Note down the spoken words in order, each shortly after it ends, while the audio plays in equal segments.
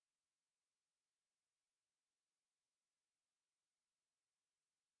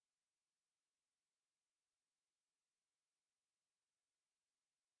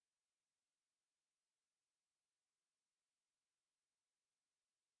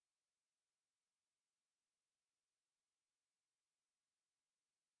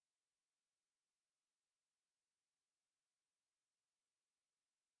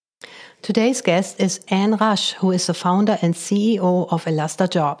Today's guest is Anne Rush, who is the founder and CEO of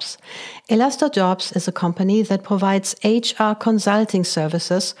ElastaJobs. ElastaJobs is a company that provides HR consulting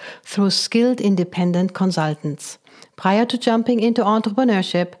services through skilled independent consultants. Prior to jumping into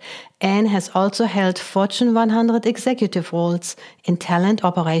entrepreneurship, Anne has also held Fortune 100 executive roles in talent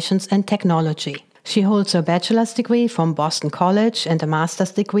operations and technology. She holds a bachelor's degree from Boston College and a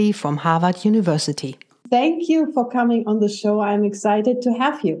master's degree from Harvard University. Thank you for coming on the show. I'm excited to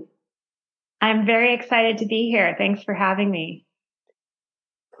have you. I'm very excited to be here. Thanks for having me.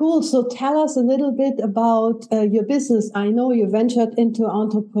 Cool. So tell us a little bit about your business. I know you ventured into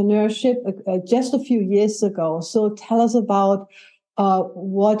entrepreneurship just a few years ago. So tell us about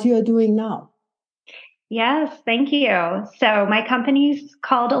what you're doing now. Yes, thank you. So my company's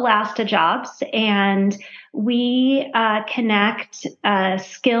called ElastaJobs, and we connect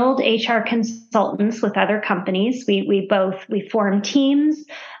skilled HR consultants with other companies. We form teams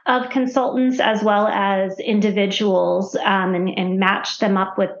of consultants as well as individuals and match them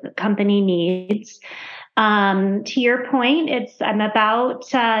up with company needs. To your point, I'm about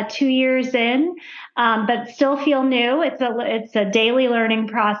 2 years in, but still feel new. It's a daily learning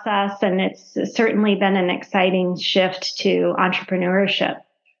process, and it's certainly been an exciting shift to entrepreneurship.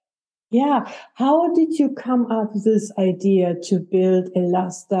 Yeah. How did you come up with this idea to build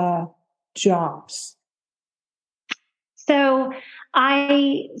ElastaJobs? So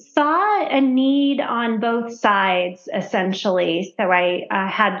I saw a need on both sides, essentially. So I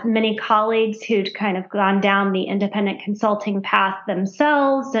had many colleagues who'd kind of gone down the independent consulting path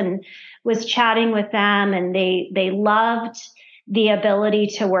themselves, and was chatting with them, and they loved the ability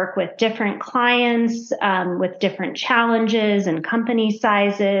to work with different clients, with different challenges and company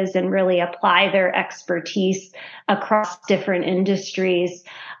sizes, and really apply their expertise across different industries.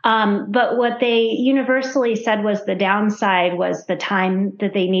 But what they universally said was the downside was the time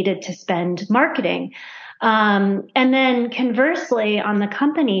that they needed to spend marketing. And then conversely, on the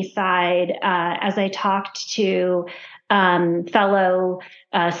company side, as I talked to fellow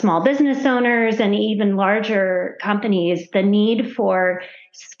small business owners and even larger companies, the need for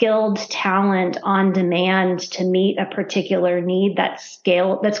skilled talent on demand to meet a particular need that's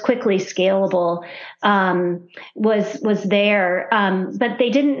quickly scalable was there, but they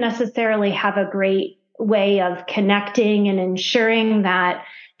didn't necessarily have a great way of connecting and ensuring that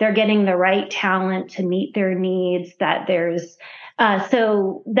they're getting the right talent to meet their needs.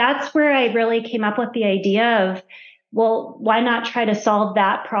 So that's where I really came up with the idea of, well, why not try to solve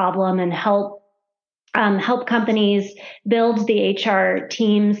that problem and help companies build the HR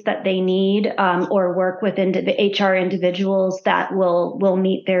teams that they need, or work with the HR individuals that will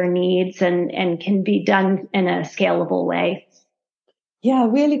meet their needs and can be done in a scalable way. Yeah,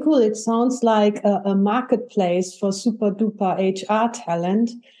 really cool. It sounds like a marketplace for super duper HR talent.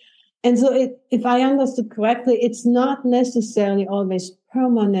 And so if I understood correctly, it's not necessarily always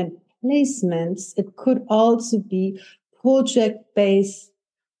permanent placements. It could also be project-based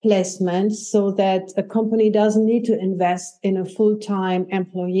placements, so that a company doesn't need to invest in a full-time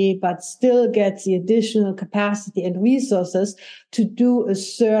employee, but still gets the additional capacity and resources to do a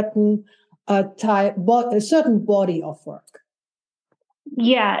certain body of work.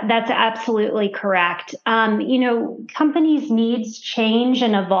 Yeah, that's absolutely correct. Companies' needs change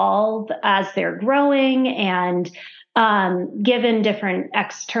and evolve as they're growing, and given different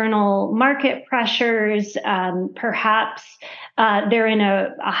external market pressures, perhaps they're in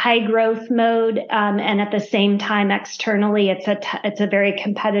a high growth mode, and at the same time, externally, it's a very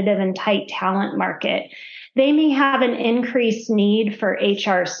competitive and tight talent market. They may have an increased need for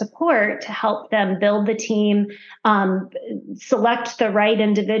HR support to help them build the team, select the right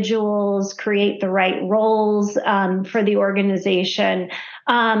individuals, create the right roles for the organization.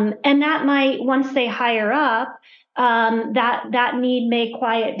 And that might, once they hire up, that need may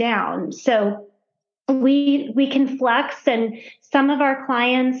quiet down. So we can flex, and some of our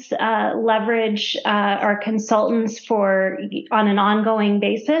clients leverage our consultants on an ongoing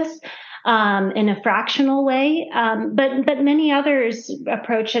basis, in a fractional way, but many others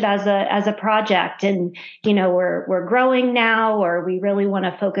approach it as a project. And we're growing now, or we really want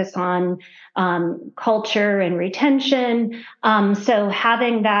to focus on culture and retention. So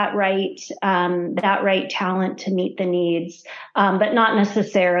having that right talent to meet the needs, but not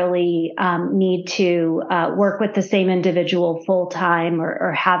necessarily need to work with the same individual full time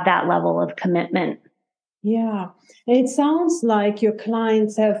or have that level of commitment. Yeah, it sounds like your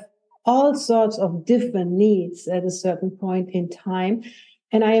clients have all sorts of different needs at a certain point in time.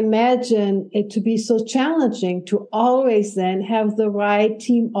 And I imagine it to be so challenging to always then have the right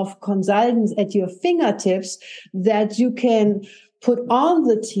team of consultants at your fingertips that you can put on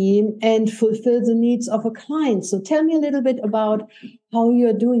the team and fulfill the needs of a client. So tell me a little bit about how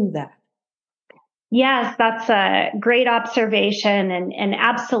you're doing that. Yes, that's a great observation, and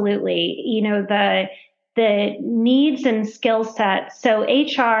absolutely, the needs and skill sets. So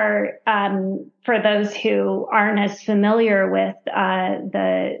HR, for those who aren't as familiar with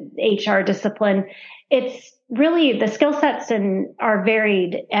the HR discipline, it's really the skill sets are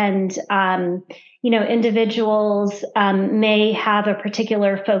varied, and individuals may have a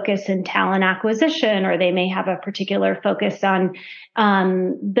particular focus in talent acquisition, or they may have a particular focus on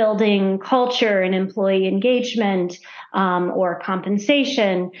building culture and employee engagement, or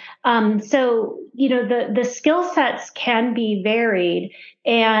compensation. So, the skill sets can be varied.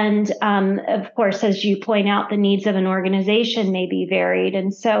 And, of course, as you point out, the needs of an organization may be varied.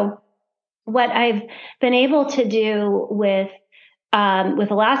 And so what I've been able to do with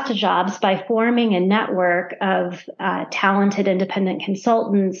ElastaJobs, by forming a network of talented independent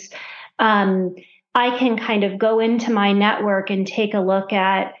consultants, I can kind of go into my network and take a look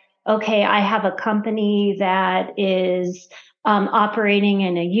at, okay, I have a company that is operating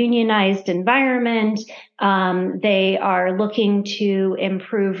in a unionized environment. They are looking to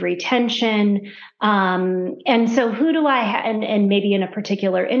improve retention. And so who do I and maybe in a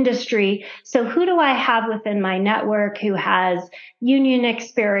particular industry. So who do I have within my network who has union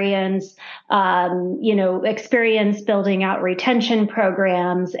experience, experience building out retention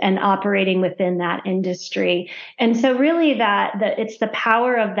programs and operating within that industry. And so really it's the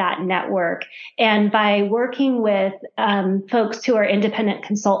power of that network. And by working with folks who are independent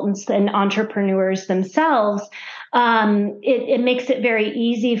consultants and entrepreneurs themselves, it makes it very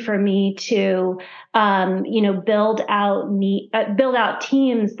easy for me to, build out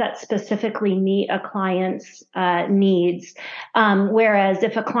teams that specifically meet a client's needs. Whereas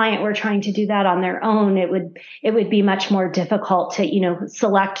if a client were trying to do that on their own, it would be much more difficult to,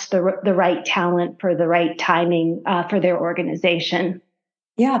 select the right talent for the right timing for their organization.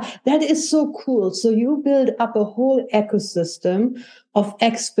 Yeah, that is so cool. So you build up a whole ecosystem of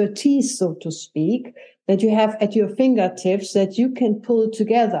expertise, so to speak, that you have at your fingertips that you can pull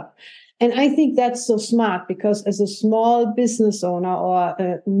together. And I think that's so smart, because as a small business owner or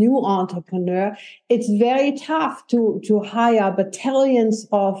a new entrepreneur, it's very tough to hire battalions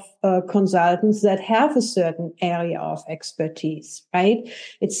of consultants that have a certain area of expertise, right?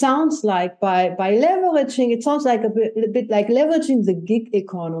 It sounds like by leveraging, it sounds like a bit like leveraging the gig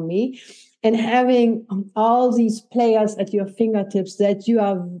economy and having all these players at your fingertips, that you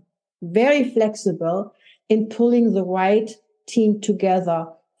are very flexible in pulling the right team together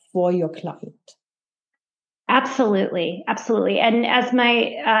for your client. Absolutely. And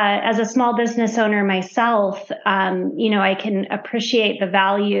as a small business owner myself, I can appreciate the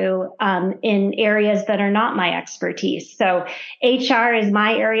value in areas that are not my expertise. So HR is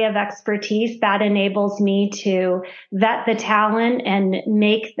my area of expertise. That enables me to vet the talent and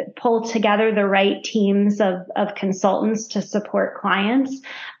pull together the right teams of consultants to support clients.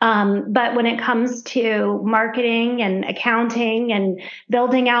 But when it comes to marketing and accounting and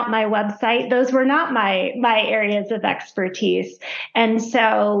building out my website, those were not my areas of expertise. And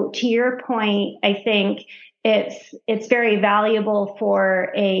so to your point, I think it's very valuable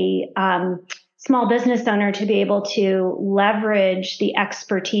for a small business owner to be able to leverage the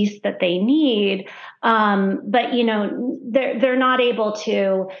expertise that they need. But they're not able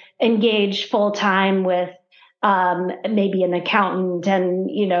to engage full time with maybe an accountant and,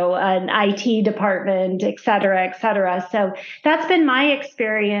 an IT department, et cetera, et cetera. So that's been my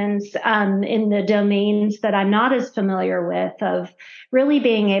experience in the domains that I'm not as familiar with, of really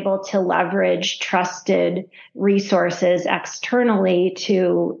being able to leverage trusted resources externally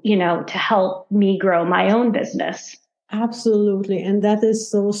to help me grow my own business. Absolutely. And that is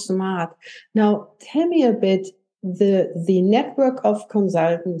so smart. Now, tell me a bit, the network of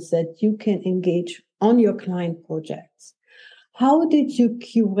consultants that you can engage on your client projects. How did you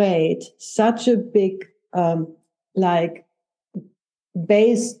curate such a big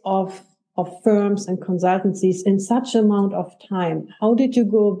base of firms and consultancies in such amount of time? How did you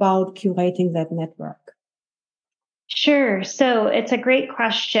go about curating that network? Sure. So it's a great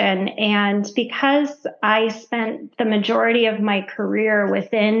question. And because I spent the majority of my career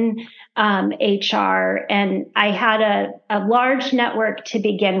within HR, and I had a large network to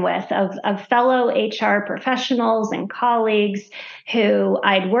begin with of fellow HR professionals and colleagues who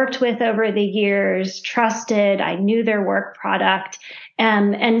I'd worked with over the years, trusted, I knew their work product.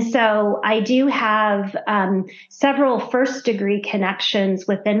 And so I do have several first degree connections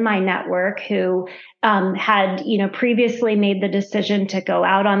within my network who had, previously made the decision to go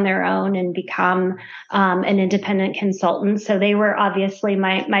out on their own and become an independent consultant. So they were obviously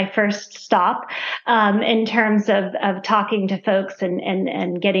my first stop in terms of talking to folks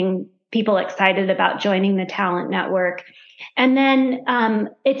and getting people excited about joining the talent network. And then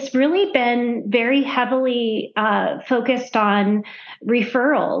it's really been very heavily focused on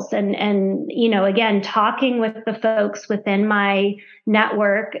referrals and again, talking with the folks within my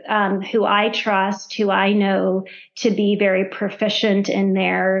network who I trust, who I know to be very proficient in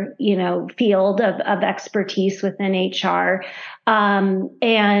their, field of expertise within HR,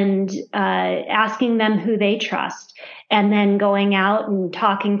 and asking them who they trust, and then going out and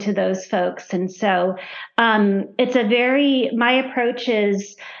talking to those folks. And so my approach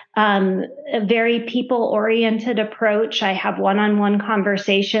is a very people-oriented approach. I have one-on-one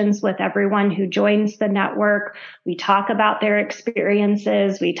conversations with everyone who joins the network. We talk about their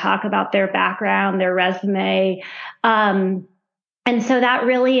experiences. We talk about their background, their resume. And so that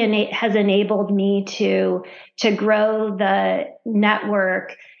really has enabled me to grow the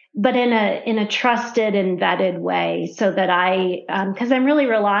network, but in a trusted and vetted way, so that because I'm really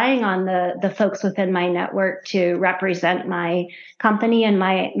relying on the folks within my network to represent my company and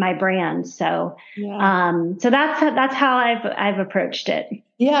my brand. So, so that's how I've approached it.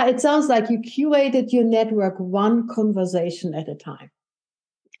 Yeah, it sounds like you curated your network one conversation at a time.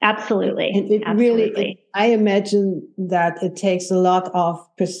 Absolutely. And it really, I imagine that it takes a lot of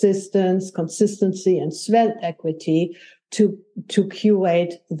persistence, consistency, and sweat equity to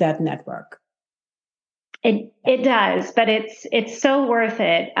curate that network. It does, but it's so worth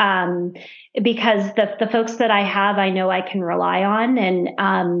it because the folks that I have, I know I can rely on, and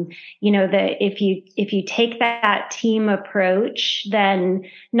if you take that team approach, then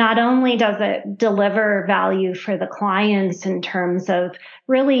not only does it deliver value for the clients in terms of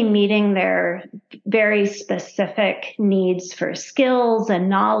really meeting their very specific needs for skills and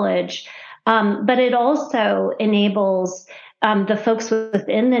knowledge, but it also enables the folks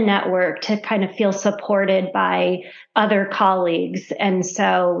within the network to kind of feel supported by other colleagues. And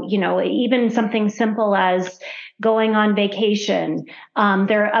so, even something simple as going on vacation,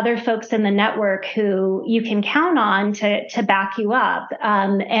 there are other folks in the network who you can count on to back you up.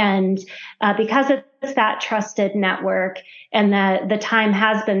 And because it's that trusted network and the time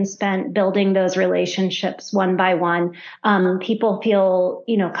has been spent building those relationships one by one, people feel,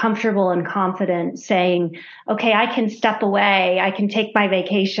 comfortable and confident saying, okay, I can step away, I can take my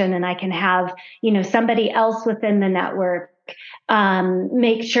vacation, and I can have, somebody else within the network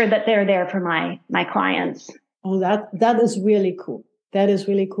make sure that they're there for my clients. Oh, that is really cool. That is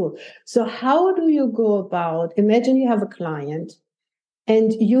really cool. So how do you go about, imagine you have a client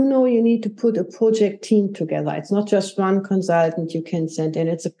and you need to put a project team together. It's not just one consultant you can send in,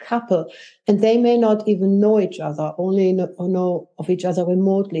 it's a couple, and they may not even know each other, only know of each other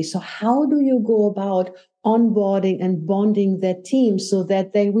remotely. So how do you go about onboarding and bonding that team so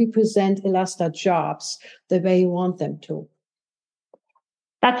that they represent Elaста Jobs the way you want them to?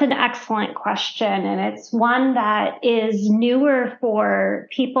 That's an excellent question. And it's one that is newer for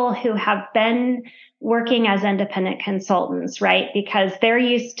people who have been working as independent consultants, right? Because they're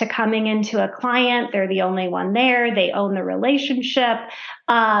used to coming into a client. They're the only one there. They own the relationship.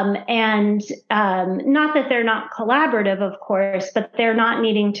 And not that they're not collaborative, of course, but they're not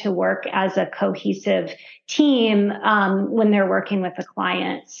needing to work as a cohesive team when they're working with a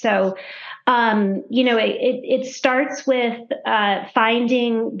client. So, it starts with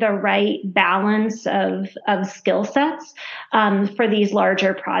finding the right balance of skill sets for these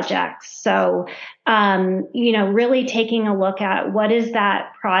larger projects. So, really taking a look at what is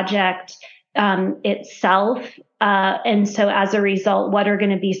that project itself. And so as a result, what are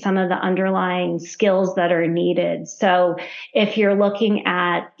going to be some of the underlying skills that are needed? So if you're looking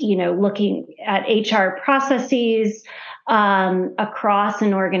at HR processes, across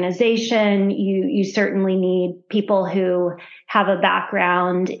an organization, you certainly need people who have a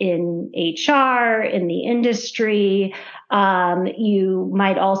background in HR, in the industry. You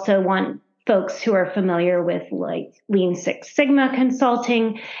might also want folks who are familiar with like Lean Six Sigma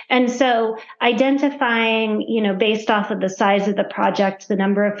consulting. And so identifying, based off of the size of the project, the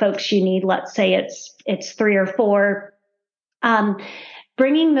number of folks you need, let's say it's 3 or 4,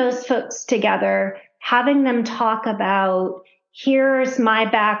 bringing those folks together, having them talk about, here's my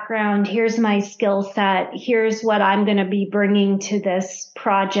background, here's my skill set, here's what I'm going to be bringing to this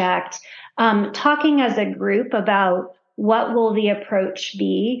project, talking as a group about what will the approach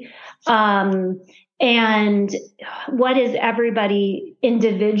be, and what is everybody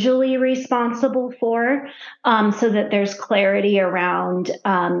individually responsible for, so that there's clarity around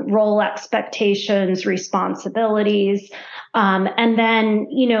role expectations, responsibilities, and then,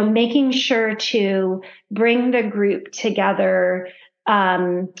 making sure to bring the group together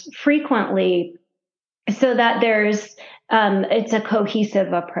frequently so that there's it's a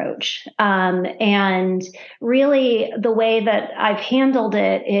cohesive approach. And really, the way that I've handled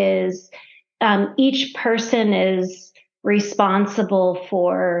it is each person is responsible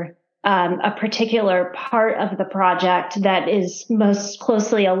for a particular part of the project that is most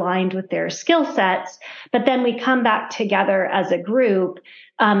closely aligned with their skill sets. But then we come back together as a group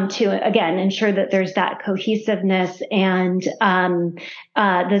to, again, ensure that there's that cohesiveness and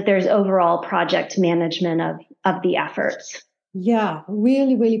that there's overall project management of the efforts. Yeah,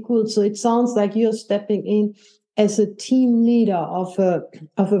 really, really cool. So it sounds like you're stepping in as a team leader of a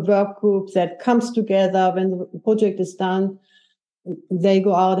work group that comes together. When the project is done, they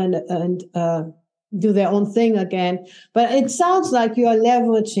go out and do their own thing again. But it sounds like you are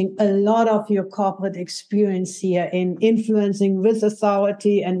leveraging a lot of your corporate experience here in influencing with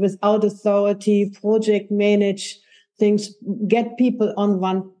authority and without authority, project manage things, get people on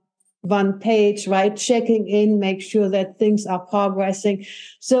one page, right? Checking in, make sure that things are progressing.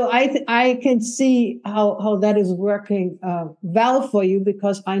 So I can see how that is working well for you,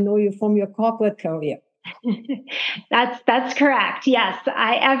 because I know you from your corporate career. That's correct. Yes,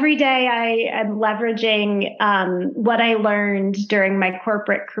 every day I am leveraging what I learned during my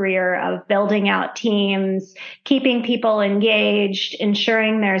corporate career of building out teams, keeping people engaged,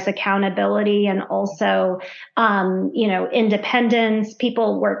 ensuring there's accountability, and also independence.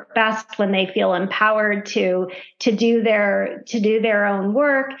 People work best when they feel empowered to do their own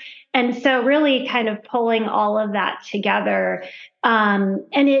work. And so really kind of pulling all of that together. And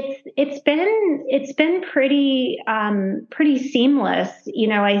it's been pretty seamless.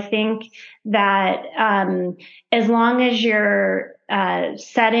 I think that as long as you're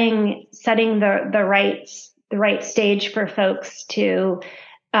setting the right stage for folks to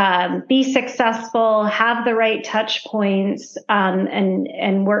be successful, have the right touch points,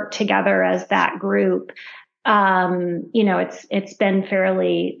 and work together as that group. It's been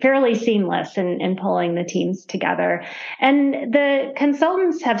fairly seamless in pulling the teams together, and the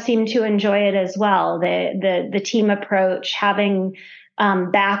consultants have seemed to enjoy it as well. The team approach, having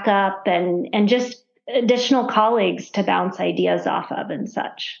backup and just additional colleagues to bounce ideas off of and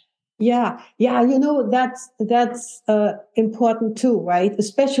such. Yeah. That's important too, right?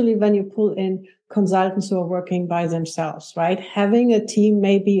 Especially when you pull in consultants who are working by themselves, right? Having a team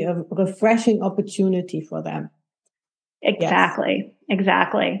may be a refreshing opportunity for them. Exactly. Yes.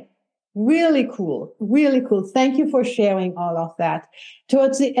 Exactly. Really cool. Really cool. Thank you for sharing all of that.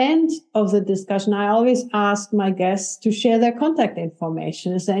 Towards the end of the discussion, I always ask my guests to share their contact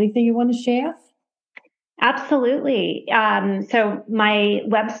information. Is there anything you want to share? Absolutely. So my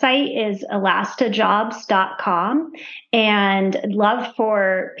website is elastajobs.com, and I'd love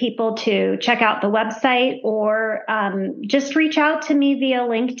for people to check out the website or just reach out to me via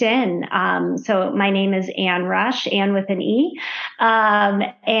LinkedIn. So my name is Ann Rush, Ann with an E,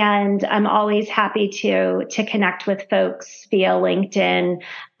 and I'm always happy to connect with folks via LinkedIn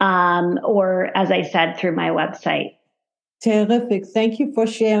or, as I said, through my website. Terrific. Thank you for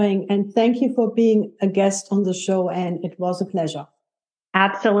sharing, and thank you for being a guest on the show, and it was a pleasure.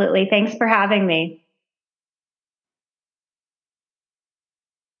 Absolutely. Thanks for having me.